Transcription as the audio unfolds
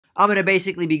I'm going to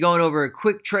basically be going over a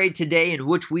quick trade today in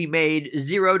which we made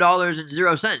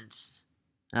 $0.00.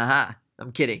 Aha,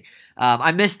 I'm kidding.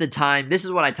 I missed the time. This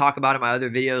is what I talk about in my other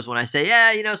videos when I say,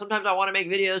 yeah, you know, sometimes I want to make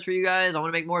videos for you guys. I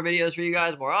want to make more videos for you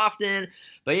guys more often.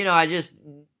 But, you know, I just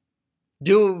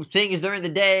do things during the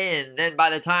day, and then by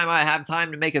the time I have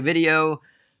time to make a video,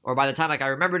 or by the time like I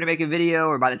remember to make a video,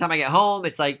 or by the time I get home,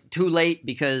 it's like too late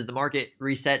because the market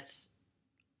resets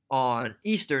on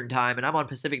Eastern time, and I'm on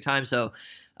Pacific time, so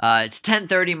it's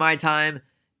 10:30 my time,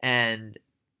 and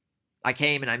I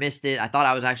came and I missed it. I thought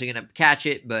I was actually going to catch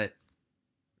it, but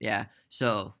yeah,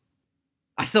 so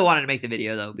I still wanted to make the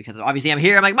video, though, because obviously I'm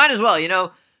here. I'm like, might as well, you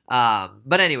know?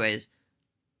 But anyways,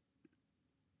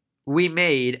 we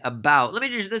made about,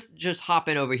 let's just hop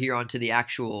in over here onto the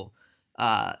actual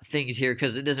things here,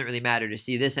 because it doesn't really matter to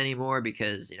see this anymore,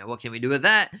 because, you know, what can we do with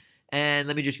that? And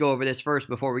let me just go over this first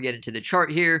before we get into the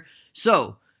chart here.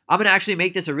 So I'm going to actually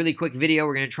make this a really quick video.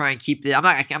 We're going to try and keep the, I'm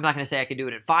not going to say I can do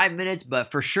it in 5 minutes,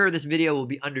 but for sure this video will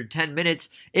be under 10 minutes.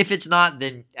 If it's not,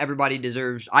 then I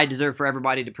deserve for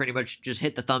everybody to pretty much just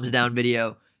hit the thumbs down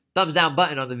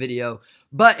button on the video.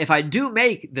 But if I do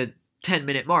make the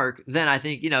 10-minute mark, then I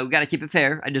think, you know, got to keep it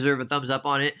fair. I deserve a thumbs up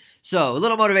on it. So a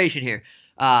little motivation here.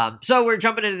 So we're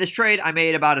jumping into this trade. I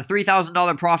made about a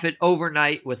 $3,000 profit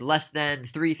overnight with less than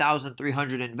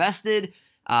 3,300 invested.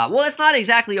 Well, it's not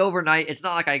exactly overnight. It's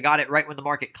not like I got it right when the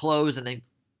market closed and then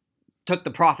took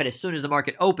the profit as soon as the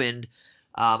market opened.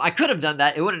 I could have done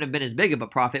that. It wouldn't have been as big of a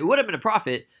profit. It would have been a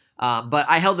profit, but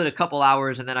I held it a couple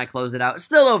hours and then I closed it out. It's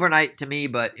still overnight to me,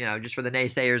 but, you know, just for the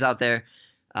naysayers out there.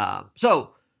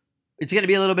 So it's going to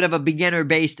be a little bit of a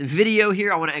beginner-based video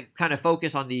here. I want to kind of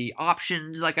focus on the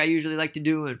options like I usually like to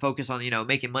do, and focus on, you know,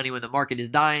 making money when the market is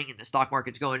dying and the stock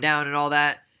market's going down and all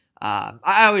that.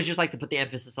 I always just like to put the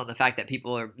emphasis on the fact that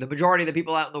the majority of the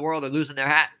people out in the world are losing their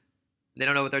hat. They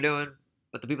don't know what they're doing,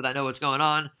 but the people that know what's going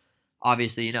on,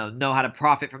 obviously, you know how to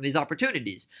profit from these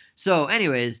opportunities. So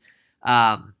anyways,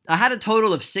 I had a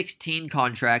total of 16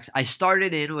 contracts. I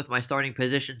started in with my starting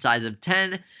position size of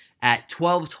 10 at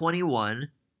 12.21.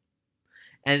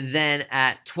 And then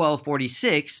at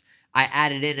 12.46, I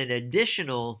added in an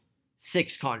additional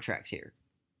 6 contracts here.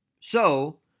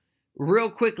 So,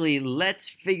 real quickly, let's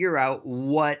figure out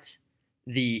what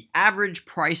the average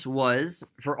price was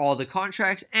for all the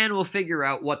contracts, and we'll figure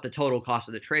out what the total cost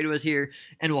of the trade was here,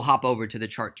 and we'll hop over to the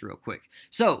charts real quick.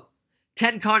 So,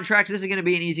 10 contracts, this is going to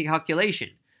be an easy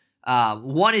calculation.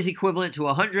 1 is equivalent to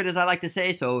 100, as I like to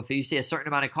say, so if you see a certain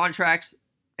amount of contracts,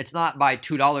 it's not by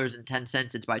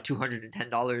 $2.10, it's by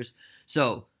 $210.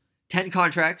 So 10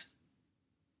 contracts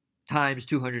times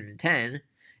 210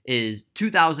 is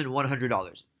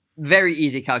 $2,100. Very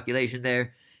easy calculation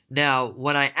there. Now,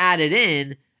 when I added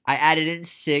in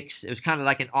 6. It was kind of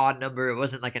like an odd number. It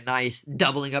wasn't like a nice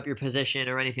doubling up your position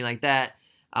or anything like that.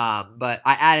 But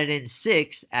I added in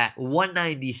 6 at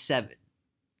 197.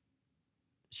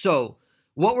 So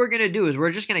what we're going to do is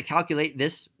we're just going to calculate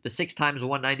this, the 6 times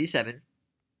 197.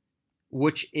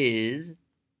 Which is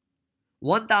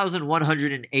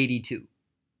 1,182.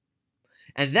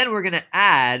 And then we're going to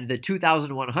add the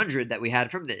 2,100 that we had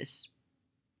from this.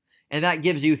 And that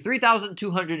gives you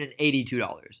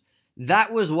 $3,282.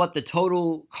 That was what the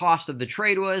total cost of the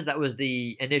trade was. That was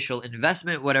the initial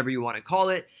investment, whatever you want to call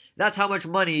it. That's how much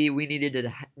money we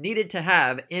needed to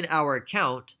have in our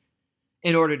account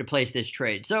in order to place this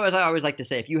trade. So as I always like to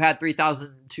say, if you had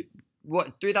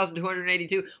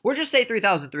 3,282. We'll just say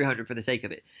 3,300 for the sake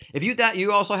of it. If you thought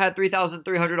you also had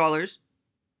 $3,300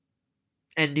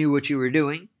 and knew what you were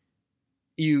doing,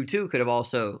 you too could have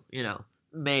also, you know,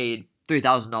 made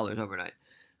 $3,000 overnight.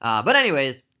 But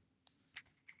anyways,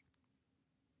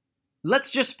 let's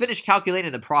just finish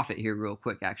calculating the profit here real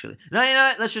quick, actually. No, you know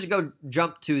what? Let's just go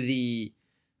jump to the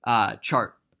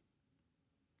chart.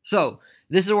 So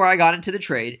this is where I got into the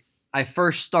trade. I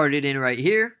first started in right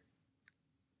here.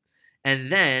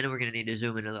 And then we're going to need to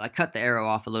zoom in a little. I cut the arrow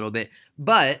off a little bit.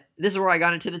 But this is where I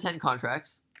got into the 10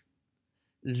 contracts.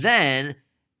 Then,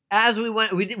 as we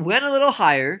went a little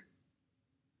higher.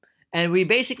 And we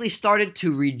basically started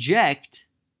to reject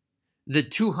the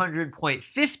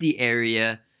 200.50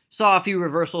 area. Saw a few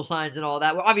reversal signs and all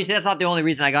that. Well, obviously, that's not the only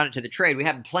reason I got into the trade. We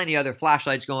had plenty of other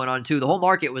flashlights going on, too. The whole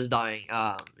market was dying.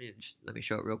 Let me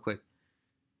show it real quick.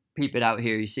 Peep it out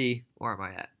here. You see? Where am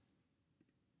I at?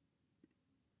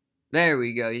 There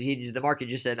we go. The market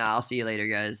just said, nah, I'll see you later,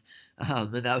 guys.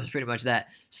 And that was pretty much that.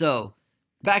 So,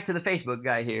 back to the Facebook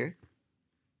guy here.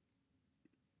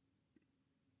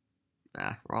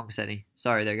 Wrong setting.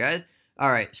 Sorry there, guys.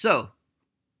 All right, so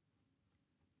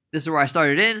this is where I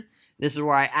started in. This is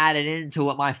where I added into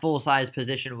what my full-size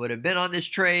position would have been on this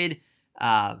trade.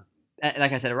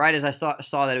 like I said, right as I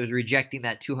saw that it was rejecting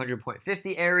that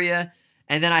 200.50 area,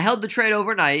 and then I held the trade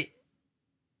overnight.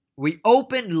 We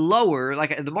opened lower,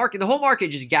 like the whole market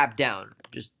just gapped down.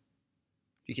 Just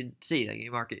you can see, like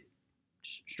you market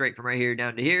straight from right here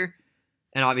down to here,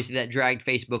 and obviously that dragged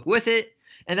Facebook with it,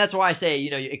 and that's why I say,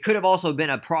 it could have also been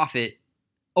a profit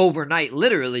overnight.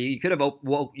 Literally, you could have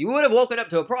you would have woken up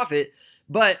to a profit,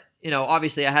 but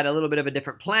obviously I had a little bit of a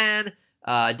different plan,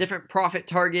 different profit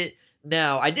target.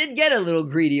 Now I did get a little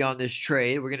greedy on this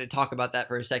trade. We're gonna talk about that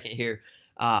for a second here.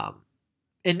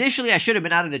 Initially, I should have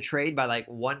been out of the trade by like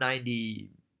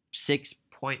 196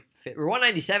 or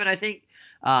 197, I think.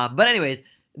 But anyways,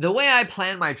 the way I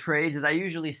plan my trades is I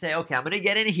usually say, okay, I'm going to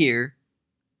get in here,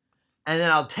 and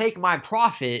then I'll take my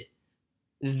profit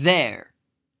there.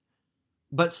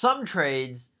 But some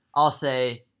trades, I'll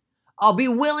say, I'll be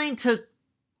willing to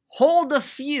hold a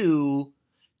few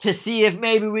to see if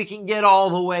maybe we can get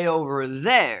all the way over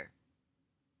there.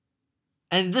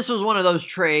 And this was one of those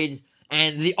trades.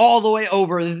 And the all the way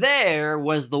over there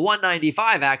was the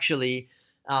 195 actually,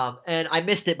 and I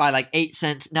missed it by like 8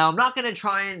 cents. Now I'm not gonna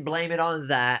try and blame it on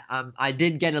that. I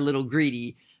did get a little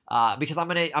greedy because I'm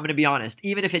gonna be honest.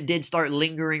 Even if it did start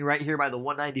lingering right here by the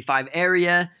 195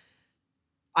 area,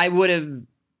 I would have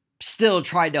still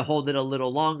tried to hold it a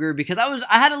little longer because I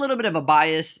had a little bit of a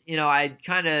bias. I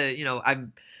kind of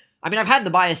I've had the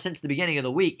bias since the beginning of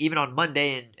the week, even on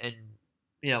Monday and.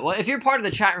 Well, if you're part of the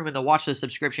chat room and the watch list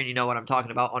subscription, you know what I'm talking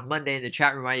about. On Monday in the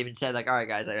chat room, I even said, like, all right,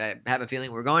 guys, I have a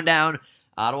feeling we're going down.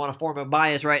 I don't want to form a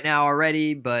bias right now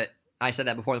already, but I said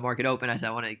that before the market opened. I said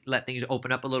I want to let things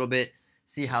open up a little bit,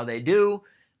 see how they do.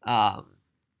 And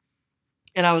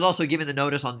I was also given the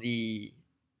notice on the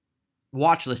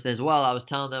watch list as well. I was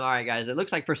telling them, all right, guys, it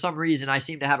looks like for some reason I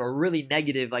seem to have a really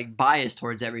negative bias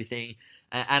towards everything,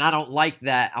 and I don't like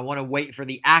that. I want to wait for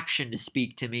the action to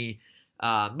speak to me.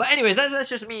 But anyways, that's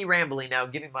just me rambling now,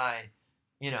 giving my,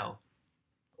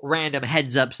 random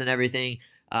heads ups and everything.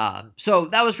 So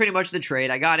that was pretty much the trade.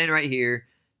 I got in right here,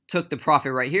 took the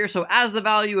profit right here. So as the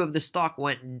value of the stock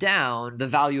went down, the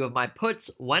value of my puts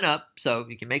went up. So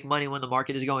you can make money when the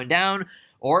market is going down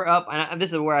or up. And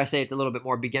this is where I say it's a little bit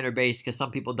more beginner based because some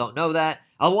people don't know that.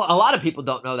 A lot of people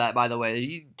don't know that, by the way.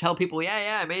 You tell people,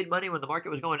 yeah, I made money when the market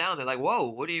was going down. They're like, whoa,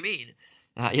 what do you mean?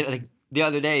 The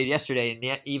other day, yesterday in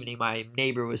the evening, my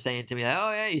neighbor was saying to me, like,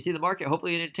 oh, yeah, you see the market?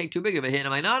 Hopefully you didn't take too big of a hit.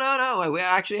 And I'm like, no. We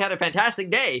actually had a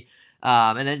fantastic day.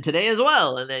 And then today as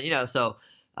well. And then, so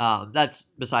that's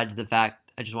besides the fact.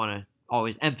 I just want to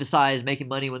always emphasize making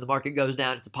money when the market goes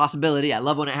down. It's a possibility. I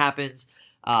love when it happens.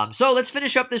 So let's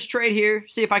finish up this trade here.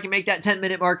 See if I can make that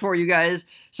 10-minute mark for you guys.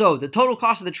 So the total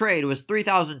cost of the trade was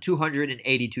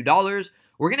 $3,282.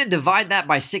 We're going to divide that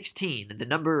by 16,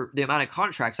 the amount of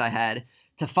contracts I had,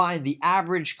 to find the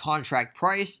average contract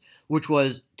price, which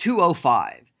was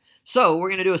 205. So we're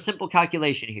going to do a simple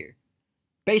calculation here.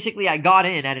 Basically, I got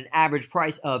in at an average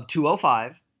price of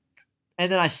 205,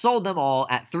 and then I sold them all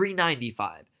at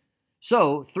 395.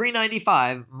 So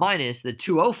 395 minus the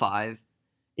 205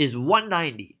 is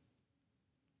 190.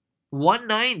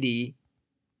 190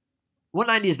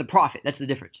 is the profit. That's the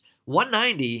difference.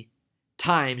 190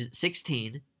 times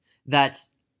 16, that's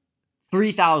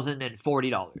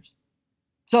 $3,040.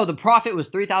 So the profit was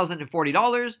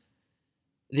 $3,040.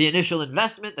 The initial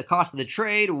investment, the cost of the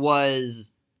trade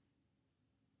was,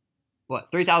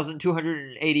 what,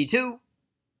 $3,282? Well,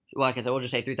 like I said, we'll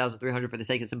just say $3,300 for the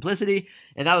sake of simplicity.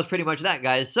 And that was pretty much that,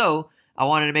 guys. So I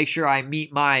wanted to make sure I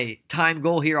meet my time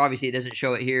goal here. Obviously, it doesn't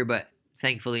show it here, but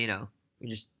thankfully, you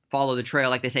just follow the trail.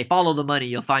 Like they say, follow the money.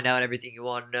 You'll find out everything you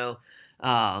want to know.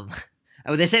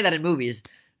 They say that in movies.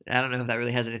 I don't know if that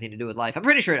really has anything to do with life. I'm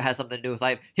pretty sure it has something to do with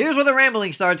life. Here's where the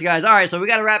rambling starts, guys. All right, so we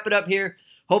got to wrap it up here.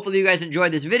 Hopefully you guys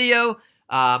enjoyed this video.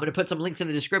 I'm going to put some links in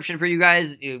the description for you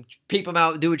guys. Peep them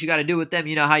out. Do what you got to do with them.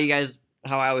 You know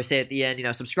how I always say at the end,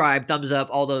 subscribe, thumbs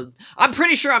up, I'm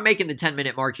pretty sure I'm making the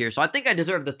 10-minute mark here, so I think I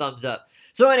deserve the thumbs up.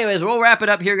 So anyways, we'll wrap it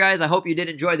up here, guys. I hope you did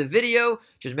enjoy the video.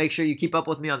 Just make sure you keep up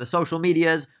with me on the social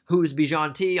medias. Who's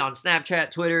Bijan T on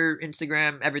Snapchat, Twitter,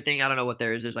 Instagram, everything. I don't know what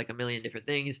there is. There's like a million different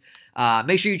things.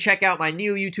 Make sure you check out my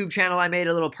new YouTube channel. I made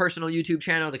a little personal YouTube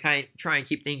channel to kind of try and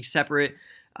keep things separate.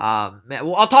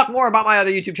 Well, I'll talk more about my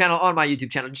other YouTube channel on my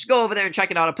YouTube channel. Just go over there and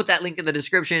check it out. I'll put that link in the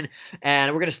description,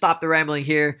 and we're going to stop the rambling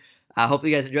here.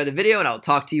 Hopefully you guys enjoyed the video, and I'll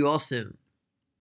talk to you all soon.